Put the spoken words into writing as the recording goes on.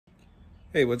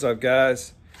Hey, what's up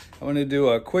guys? I want to do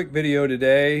a quick video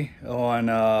today on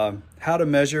how to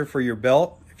measure for your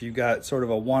belt. If you've got sort of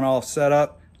a one-off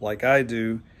setup like I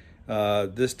do,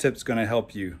 this tip's going to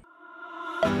help you.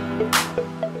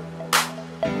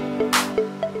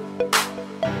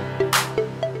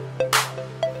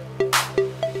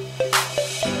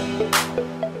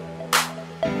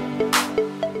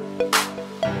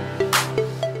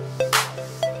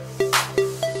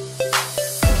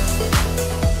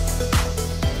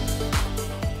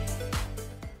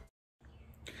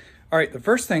 All right, the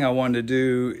first thing I wanted to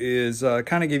do is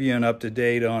kind of give you an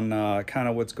up-to-date on kind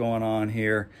of what's going on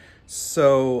here.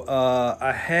 So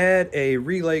I had a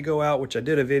relay go out, which I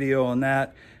did a video on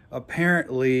that.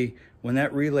 Apparently, when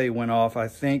that relay went off, I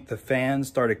think the fan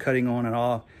started cutting on and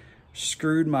off,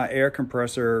 screwed my air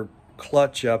compressor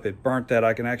clutch up. It burnt that.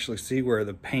 I can actually see where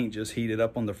the paint just heated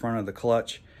up on the front of the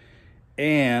clutch.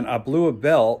 And I blew a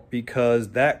belt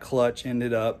because that clutch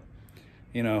ended up,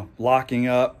 locking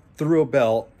up through a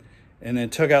belt, and then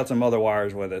took out some other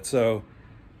wires with it. So,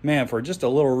 man, for just a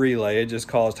little relay, it just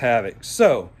caused havoc.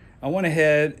 So I went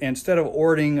ahead, instead of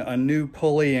ordering a new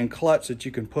pulley and clutch that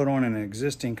you can put on an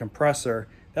existing compressor,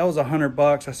 that was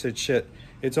 $100. I said, shit,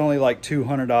 it's only like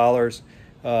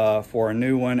 $200 for a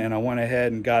new one. And I went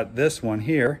ahead and got this one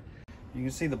here. You can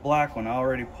see the black one. I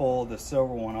already pulled the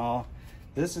silver one off.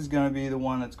 This is gonna be the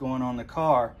one that's going on the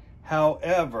car.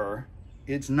 However,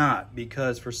 it's not,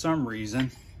 because for some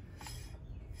reason,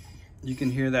 you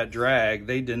can hear that drag.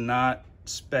 They did not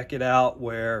spec it out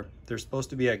where there's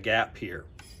supposed to be a gap here.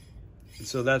 And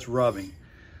so that's rubbing.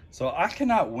 So I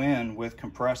cannot win with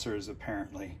compressors,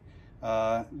 apparently.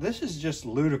 This is just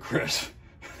ludicrous.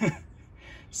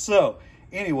 So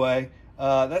anyway,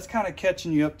 that's kind of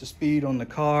catching you up to speed on the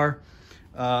car.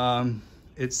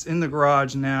 It's in the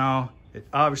garage now.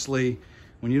 Obviously,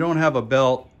 when you don't have a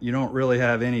belt, you don't really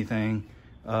have anything.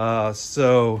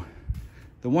 So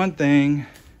the one thing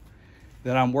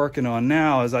that I'm working on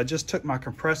now is I just took my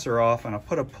compressor off and I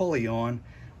put a pulley on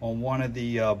one of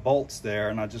the bolts there,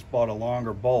 and I just bought a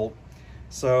longer bolt.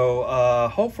 So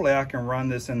hopefully I can run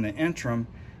this in the interim,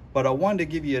 but I wanted to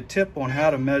give you a tip on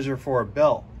how to measure for a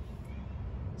belt.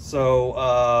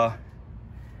 So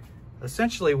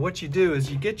essentially what you do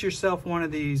is you get yourself one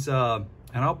of these, and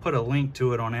I'll put a link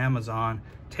to it on Amazon,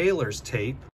 tailors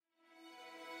tape.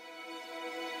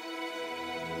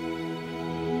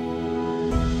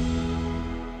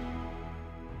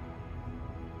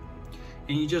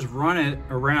 And you just run it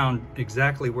around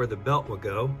exactly where the belt will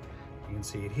go. You can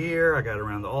see it here. I got it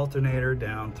around the alternator,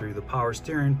 down through the power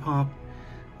steering pump,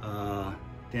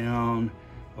 down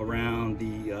around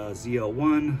the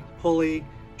ZL1 pulley.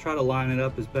 Try to line it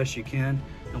up as best you can.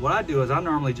 And what I do is I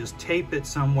normally just tape it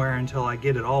somewhere until I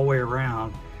get it all the way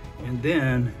around. And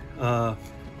then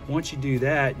once you do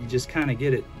that, you just kind of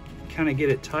get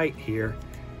it tight here.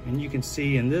 And you can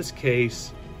see in this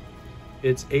case,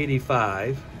 it's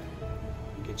 85.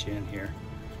 Get you in here.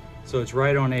 So it's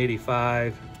right on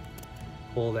 85.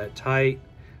 Pull that tight.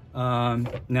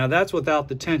 Now that's without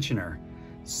the tensioner.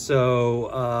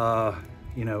 So,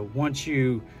 once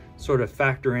you sort of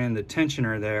factor in the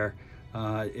tensioner there,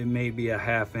 it may be a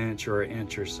 ½ inch or an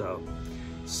inch or so.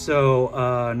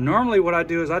 So normally what I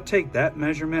do is I take that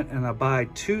measurement and I buy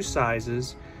two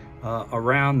sizes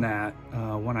around that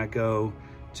when I go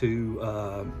to,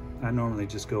 I normally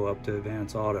just go up to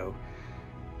Advance Auto.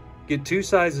 Get two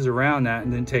sizes around that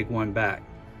and then take one back.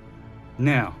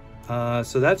 Now,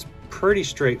 so that's pretty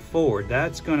straightforward.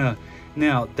 That's gonna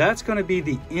be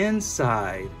the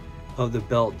inside of the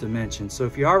belt dimension. So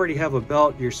if you already have a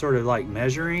belt, you're sort of like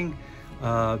measuring,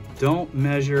 don't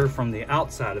measure from the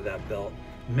outside of that belt,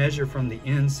 measure from the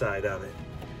inside of it.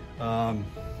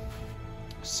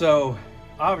 So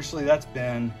obviously that's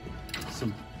been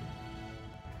some,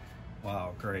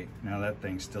 wow, great. Now that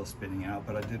thing's still spitting out,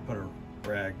 but I did put a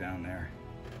rag down there.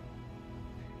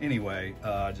 Anyway,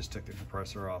 I just took the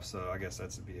compressor off, so I guess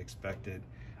that's to be expected.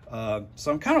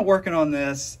 So I'm kind of working on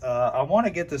this. I want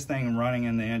to get this thing running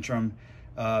in the interim.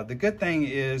 The good thing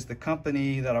is the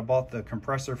company that I bought the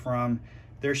compressor from,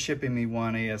 they're shipping me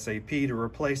one ASAP to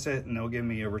replace it, and they'll give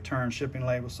me a return shipping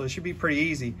label, so it should be pretty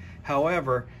easy.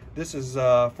 However, this is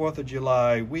 4th of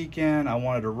July weekend. I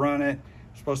wanted to run it.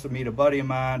 I'm supposed to meet a buddy of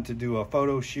mine to do a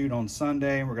photo shoot on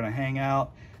Sunday, and we're going to hang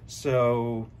out.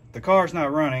 So the car's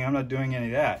not running. I'm not doing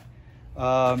any of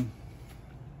that.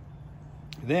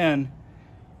 Then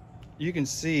you can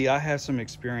see I have some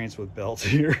experience with belts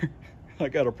here. I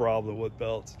got a problem with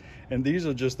belts, and these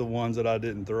are just the ones that I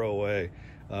didn't throw away.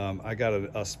 I got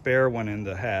a spare one in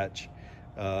the hatch,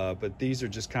 but these are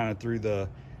just kind of through the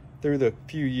through the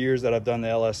few years that I've done the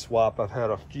LS swap, I've had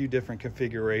a few different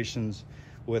configurations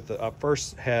with, I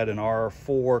first had an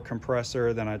R4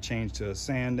 compressor, then I changed to a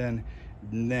Sandon,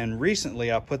 and then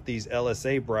recently I put these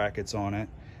LSA brackets on it.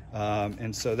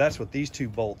 And so that's what these two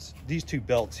belts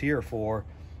here are for.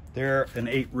 They're an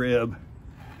 8 rib,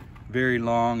 very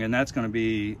long, and that's going to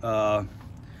be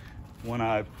when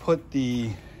I put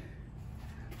the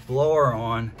blower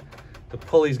on, the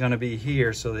pulley's going to be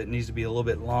here, so that it needs to be a little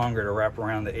bit longer to wrap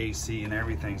around the AC and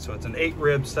everything. So it's an 8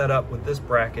 rib setup with this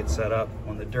bracket set up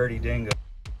on the Dirty Dingo.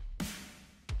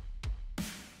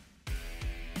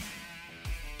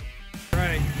 All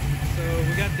right, so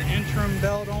we got the interim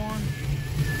belt on.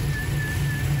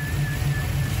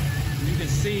 You can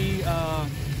see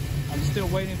I'm still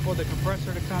waiting for the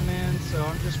compressor to come in, so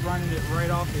I'm just running it right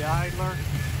off the idler.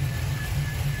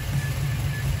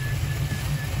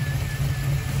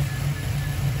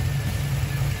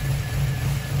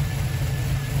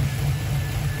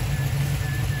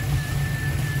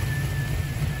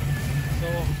 So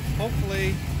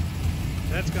hopefully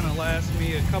that's going to last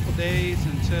me a couple days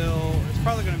until, it's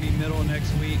probably going to be middle of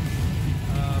next week.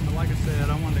 But like I said,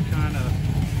 I want to kind of,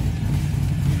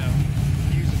 you know,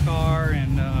 use the car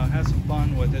and have some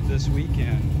fun with it this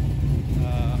weekend.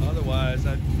 Otherwise,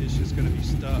 it's just going to be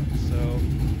stuck. So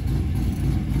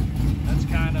that's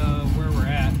kind of where we're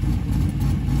at.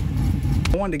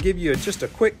 I wanted to give you just a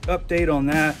quick update on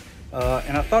that.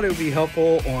 And I thought it would be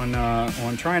helpful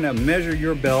on trying to measure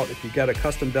your belt if you've got a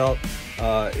custom belt.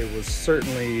 It was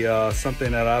certainly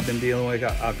something that I've been dealing with.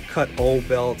 I've cut old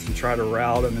belts and try to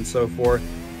route them and so forth.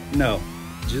 No,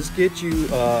 just get you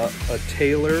a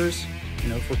tailors, you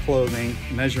know, for clothing,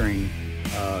 measuring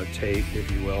tape, if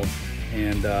you will.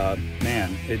 And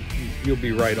man, you'll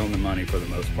be right on the money for the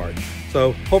most part.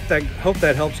 So hope that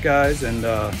helps, guys, and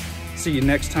see you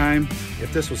next time.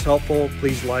 If this was helpful,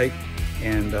 please like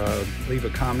and leave a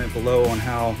comment below on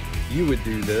how you would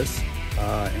do this.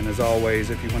 And as always,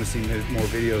 if you want to see more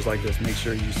videos like this, make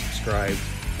sure you subscribe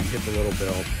and hit the little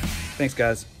bell. Thanks,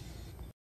 guys.